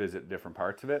and just visit different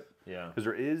parts of it. Yeah. Because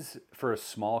there is, for a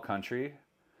small country,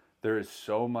 there is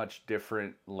so much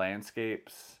different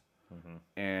landscapes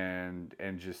and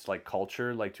just like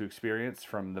culture like to experience,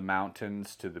 from the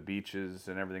mountains to the beaches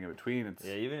and everything in between. It's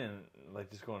Yeah, even in like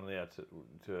just going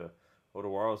to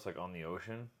Otawara, it's like on the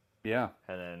ocean, yeah.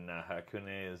 and then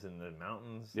Hakone is in the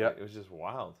mountains. Yeah. Like, it was just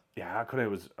wild. Yeah, Hakone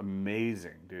was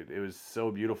amazing, dude. It was so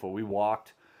beautiful. We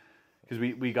walked, because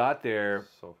we got there,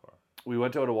 So far. we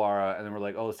went to Otawara, and then we're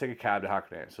like, oh, let's take a cab to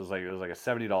Hakone. So it was like a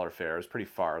 $70 fare. It was pretty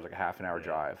far. It was like a half an hour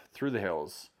drive through the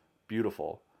hills.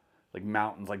 Beautiful. Like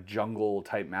mountains, like jungle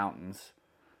type mountains.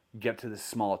 Get to this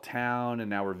small town, and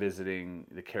now we're visiting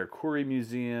the Karakuri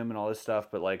Museum and all this stuff.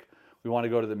 But like, we want to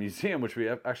go to the museum, which we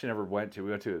actually never went to.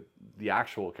 We went to the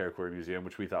actual Karakuri Museum,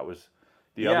 which we thought was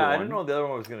the other one. I didn't know what the other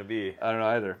one was gonna be. I don't know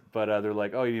either. But they're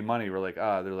like, oh, you need money. We're like,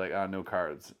 no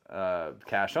cards.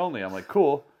 Cash only. I'm like,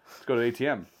 cool. Let's go to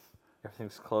ATM.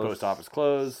 Everything's closed. Post office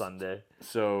closed. Sunday.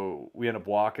 So we end up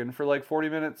walking for like 40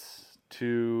 minutes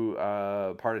to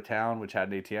part of town which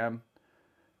had an ATM.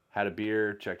 Had a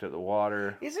beer, checked out the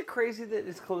water. Is it crazy that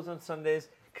it's closed on Sundays?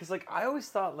 Because like I always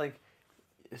thought like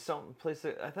some place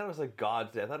that, I thought it was like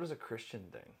God's Day. I thought it was a Christian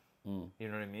thing. You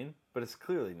know what I mean? But it's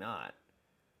clearly not.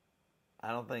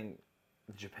 I don't think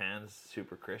Japan's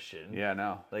super Christian. Yeah,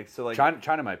 no. Like so like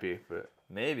China might be, but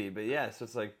maybe, but yeah. So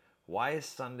it's like, why is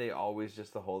Sunday always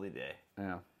just a holy day?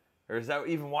 yeah. Or is that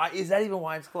even why? Is that even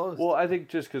why it's closed? Well, I think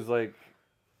just because like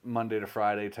Monday to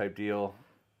Friday type deal,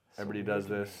 everybody does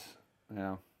weird to this.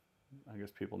 Yeah, I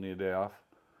guess people need a day off.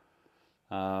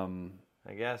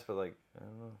 I guess, but like I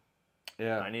don't know.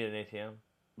 Yeah, I need an ATM.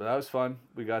 But that was fun.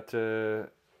 We got to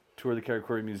tour the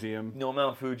Karakuri Museum. No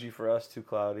Mount Fuji for us. Too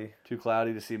cloudy. Too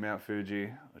cloudy to see Mount Fuji,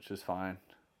 which is fine.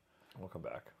 We'll come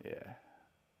back. Yeah.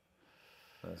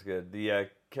 That's good. The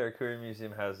Karakuri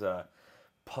Museum has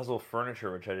puzzle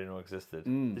furniture, which I didn't know existed.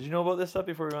 Did you know about this stuff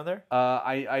before we went there?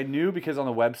 I knew because on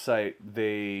the website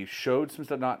they showed some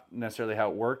stuff, not necessarily how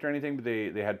it worked or anything, but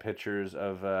they had pictures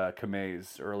of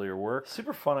Kamei's earlier work.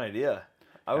 Super fun idea.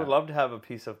 I would love to have a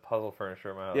piece of puzzle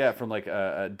furniture in my house. Yeah, from like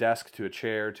a desk to a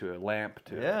chair to a lamp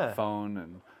to a phone,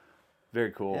 and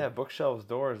very cool. Yeah, bookshelves,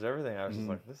 doors, everything. I was just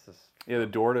like, this is... Yeah, the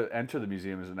door to enter the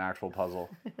museum is an actual puzzle.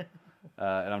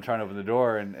 And I'm trying to open the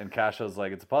door, and Kasha's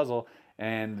like, it's a puzzle.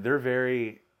 And they're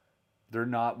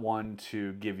not one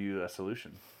to give you a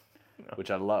solution,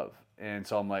 which I love. And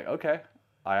so I'm like, okay,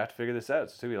 I have to figure this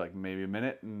out. So it took me like maybe a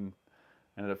minute and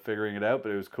ended up figuring it out,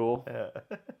 but it was cool. Yeah.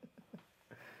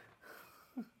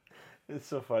 It's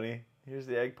so funny. Here's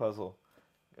the egg puzzle.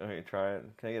 Okay, try it.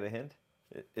 Can I get a hint?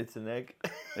 It's an egg.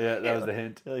 Yeah, that was the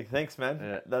hint. You're like, thanks, man.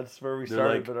 Yeah. That's where we They're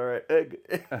started, like, but all right. Egg.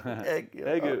 Egg. Yeah.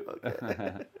 Egg. Oh,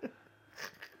 okay.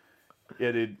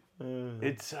 Yeah, dude.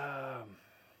 It's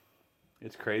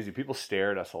crazy. People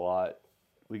stare at us a lot.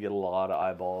 We get a lot of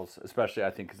eyeballs, especially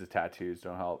I think because the tattoos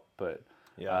don't help. But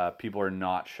people are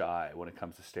not shy when it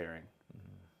comes to staring.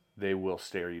 They will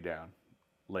stare you down,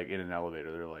 like in an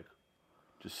elevator. They're like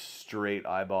just straight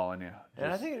eyeballing you.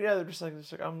 And I think they're just like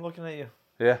I'm looking at you.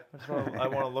 Yeah. I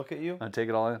want to look at you. I take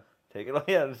it all in. Take it all.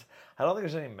 Yeah. I don't think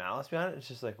there's any malice behind it. It's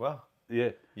just like, wow. Yeah.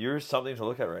 You're something to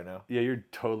look at right now. Yeah, you're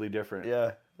totally different.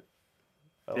 Yeah.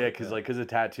 Yeah, because of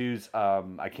tattoos,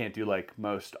 I can't do like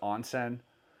most onsen,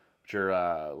 which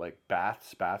are like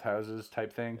bathhouses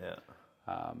type thing. Yeah.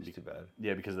 It's too bad.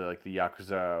 Yeah, because of like the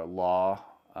Yakuza law,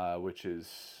 which is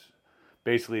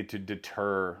basically to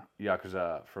deter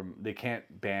Yakuza from, they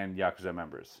can't ban Yakuza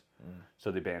members,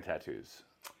 so they ban tattoos.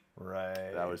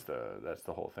 Right. That's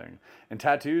the whole thing. And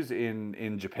tattoos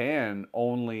in Japan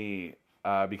only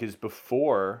because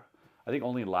before, I think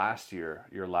only last year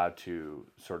you're allowed to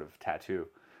sort of tattoo,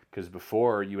 because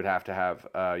before you would have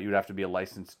to be a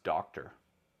licensed doctor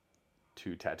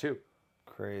to tattoo.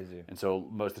 Crazy. And so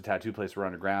most of the tattoo places were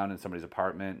underground in somebody's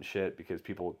apartment and shit, because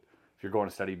people, if you're going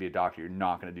to study to be a doctor, you're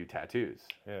not going to do tattoos.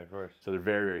 Yeah, of course. So there are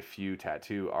very, very few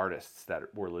tattoo artists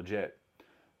that were legit.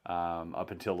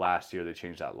 Up until last year, they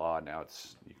changed that law. Now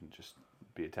you can just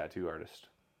be a tattoo artist.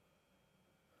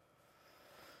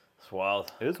 It's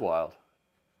wild. It is wild.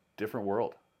 Different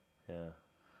world. Yeah.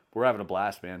 We're having a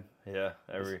blast, man. Yeah.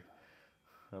 We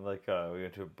went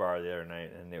to a bar the other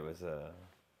night, and it was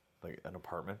like an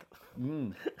apartment.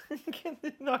 You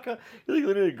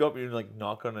literally go up and like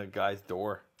knock on a guy's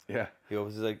door. Yeah. He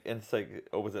opens it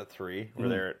opens at 3. We're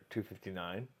there at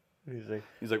 2:59.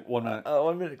 He's like 1 minute.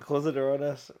 1 minute. Close the door on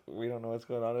us. We don't know what's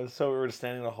going on. So we were just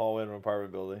standing in the hallway of an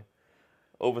apartment building.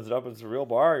 Opens it up. It's a real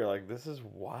bar. You're like, this is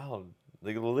wild.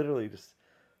 Like literally, just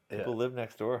people live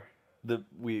next door.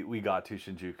 We got to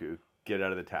Shinjuku. Get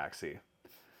out of the taxi.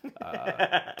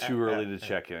 Too early to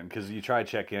check in, because you try to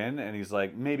check in and he's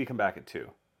like, maybe come back at 2. And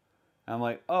I'm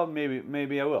like, oh,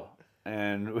 maybe I will.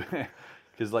 And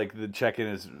because like the check-in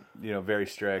is very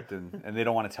strict, and they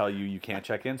don't want to tell you can't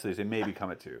check in, so they say maybe come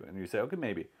at 2, and you say okay,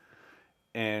 maybe.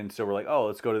 And so we're like, oh,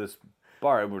 let's go to this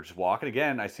bar, and we're just walking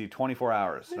again. I see 24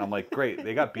 hours, and I'm like, great,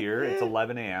 they got beer. It's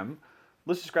 11 a.m.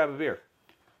 Let's just grab a beer.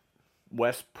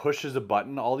 Wes pushes a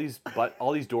button. All these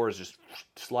doors just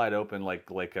slide open like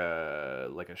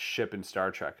a ship in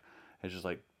Star Trek. It's just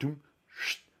like doom.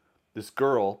 This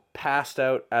girl passed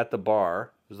out at the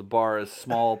bar. There's a bar, a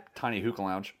small tiny hookah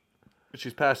lounge.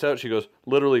 She's passed out. She goes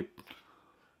literally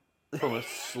from a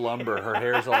slumber. Her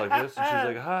hair's all like this, and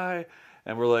she's like, "Hi,"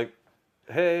 and we're like,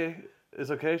 "Hey, it's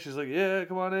okay." She's like, "Yeah,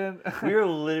 come on in." We were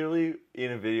literally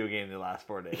in a video game the last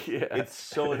 4 days. Yeah, it's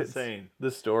so insane.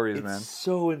 The stories, man. It's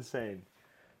so insane.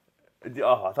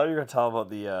 Oh, I thought you were gonna tell about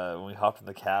the when we hopped in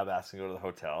the cab asking to go to the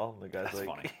hotel. The guy's That's like,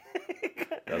 funny.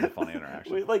 That was a funny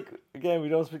interaction. We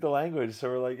don't speak the language, so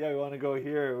we're like, yeah, we want to go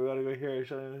here. We want to go here.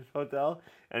 Show him the hotel,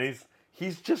 and he's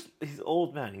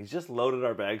old man. He's just loaded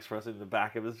our bags for us in the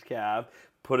back of his cab,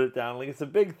 put it down. Like it's a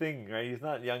big thing, right? He's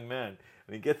not a young man,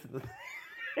 and he gets in the.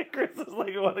 Chris is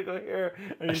like, I want to go here.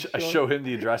 And I show him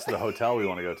the address of the hotel we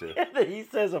want to go to. And then he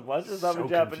says a bunch of stuff in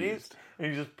Japanese, confused. and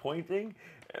he's just pointing.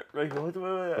 Like,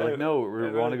 We're like, no, we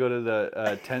want to go to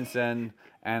the Tensen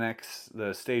Annex,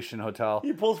 the station hotel.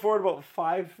 He pulls forward about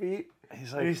 5 feet.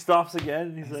 He's like, and he stops again.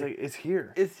 And he's like, it's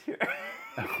here. It's here.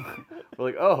 We're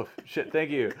like, oh shit,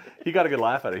 thank you. He got a good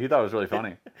laugh at it. He thought it was really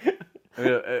funny.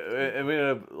 And we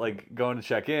ended up like going to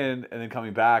check in and then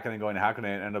coming back and then going to Hakone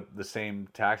and end up the same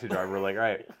taxi driver. We're like, all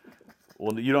right,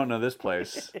 well, you don't know this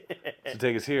place. to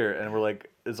take us here. And we're like,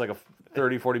 it's like a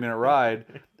 30, 40-minute ride.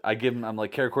 I'm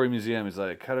like, Karakuri Museum. He's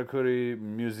like, Karakuri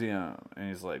Museum. And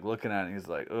he's like, looking at it, and he's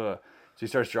like, ugh. So he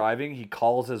starts driving. He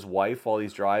calls his wife while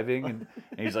he's driving. And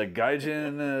he's like,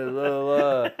 Gaijin,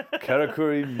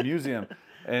 Karakuri Museum.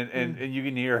 And you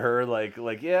can hear her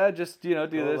like yeah, just do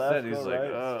this. Left, And he's like,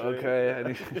 right, oh, okay.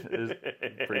 And it was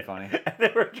pretty funny. And then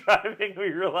we're driving, we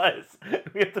realize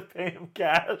we have to pay him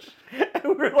cash.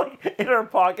 And we're like in our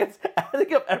pockets,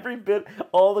 adding up every bit,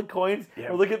 all the coins. Yeah.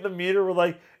 We're looking at the meter, we're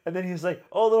like, and then he's like,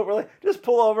 oh no, we're like, just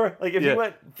pull over. Like if you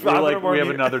went we're 500 like, more we have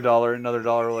meters- another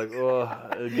dollar. We're like,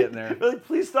 oh, getting there. We're like,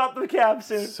 please stop the cab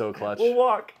soon. So clutch. We'll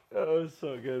walk. Oh, it was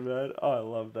so good, man. Oh, I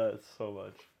love that so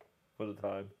much. What a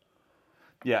time.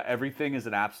 Yeah, everything is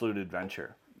an absolute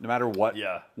adventure. No matter what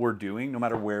Yeah. we're doing, no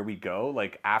matter where we go.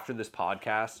 Like after this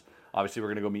podcast, obviously we're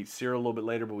gonna go meet Cyril a little bit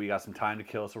later, but we got some time to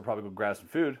kill, so we'll probably go grab some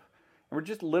food. And we're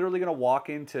just literally gonna walk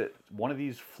into one of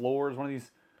these floors, one of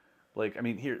these, like, I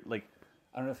mean, here, like,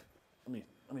 I don't know if,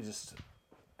 let me just,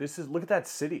 look at that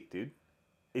city, dude.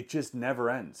 It just never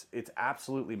ends. It's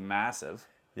absolutely massive.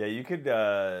 Yeah, you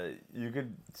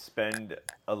could spend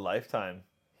a lifetime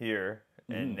here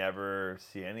and never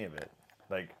see any of it.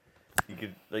 Like, you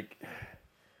could, like,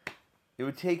 it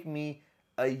would take me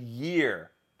a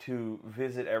year to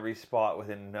visit every spot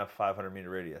within a 500-meter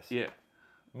radius. Yeah.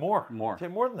 More. More.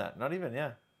 Take more than that. Not even,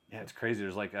 yeah. Yeah, it's crazy.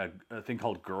 There's like a thing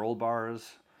called girl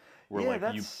bars where Yeah, like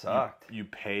that sucked. you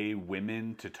pay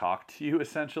women to talk to you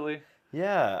essentially.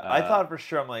 Yeah, I thought for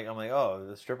sure. I'm like, oh,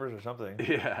 the strippers or something.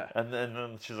 Yeah. And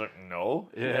then she's like, no.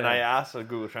 Yeah. And I asked on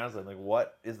Google Translate, like,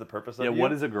 what is the purpose of Yeah, you?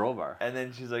 what is a girl bar? And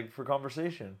then she's like, for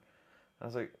conversation. I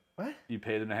was like, what? You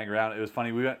pay them to hang around. It was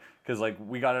funny. We went because like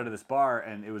we got out of this bar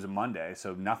and it was a Monday,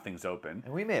 so nothing's open.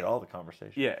 And we made all the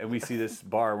conversation. Yeah, and we see this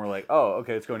bar and we're like, oh,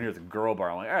 okay, let's go in here. It's a girl bar.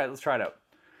 I'm like, all right, let's try it out.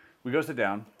 We go sit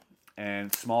down,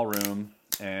 and small room,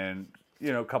 and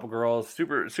a couple girls,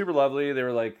 super super lovely. They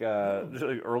were like just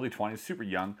like early 20s, super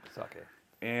young. Suck it.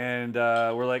 And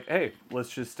we're like, hey, let's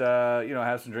just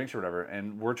have some drinks or whatever.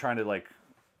 And we're trying to like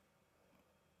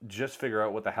just figure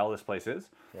out what the hell this place is.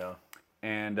 Yeah.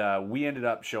 And we ended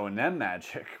up showing them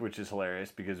magic, which is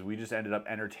hilarious because we just ended up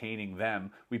entertaining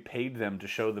them. We paid them to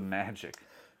show them magic.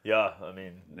 Yeah, I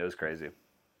mean, It was crazy.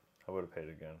 I would have paid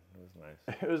again. It was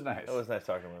nice. It was nice. It was nice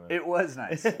talking to women. It was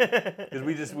nice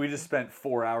because we just spent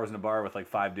 4 hours in a bar with like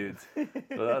 5 dudes. So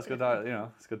let's go talk.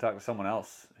 Let's go talk to someone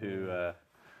else who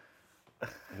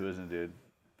isn't a dude.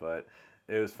 But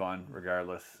it was fun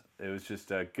regardless. It was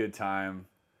just a good time,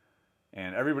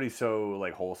 and everybody's so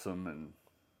like wholesome and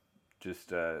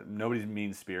just nobody's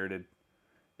mean spirited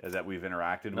that we've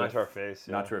interacted with. Not to our face.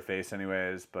 Yeah. Not to our face,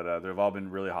 anyways. But they've all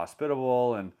been really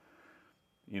hospitable, and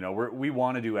we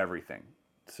want to do everything.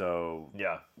 So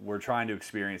Yeah. we're trying to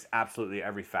experience absolutely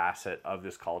every facet of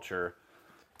this culture,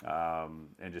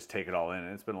 and just take it all in.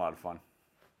 And it's been a lot of fun.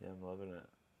 Yeah, I'm loving it.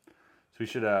 So we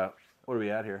should. What are we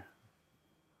at here?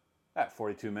 At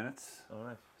 42 minutes. Oh,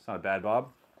 nice. It's not a bad,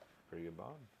 Bob. Pretty good,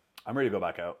 Bob. I'm ready to go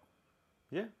back out.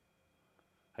 Yeah.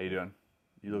 How you doing?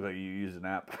 You look like you used a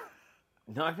nap.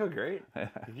 No, I feel great.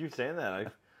 If you're saying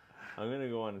that, I'm going to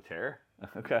go on a tear.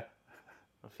 Okay.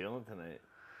 I'm feeling tonight.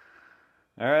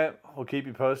 All right. We'll keep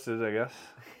you posted, I guess.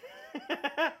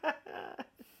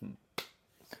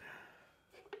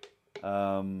 You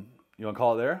want to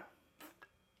call it there?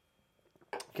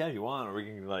 Yeah, if you want, or we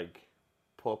can like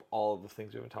pull up all of the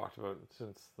things we haven't talked about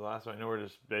since the last one. I know we're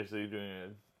just basically doing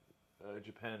a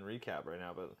Japan recap right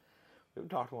now, but we haven't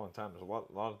talked in a long time. There's a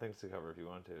lot of things to cover if you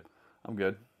want to. I'm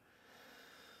good.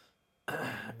 I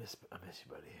miss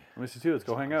you, buddy. I miss you too. Let's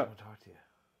go hang I out. want to talk to you.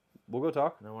 We'll go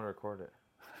talk. And I want to record it.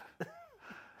 All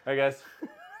right, guys.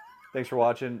 Thanks for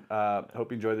watching.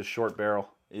 Hope you enjoyed this short barrel.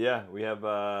 Yeah, we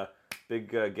have big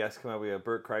guests coming up. We have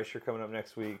Bert Kreischer coming up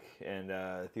next week, and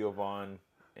Theo Vaughn,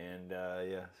 and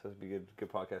yeah, so it'll be a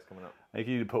good podcast coming up. I think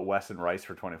you need to put Wes in rice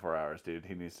for 24 hours, dude.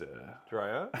 He needs to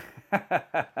Dry out.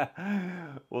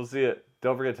 We'll see it.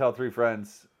 Don't forget to tell 3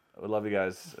 friends. I would love you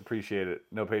guys. Appreciate it.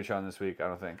 No Patreon this week, I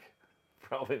don't think.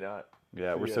 Probably not.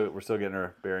 Yeah, See we're ya. still getting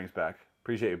our bearings back.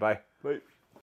 Appreciate you. Bye. Bye.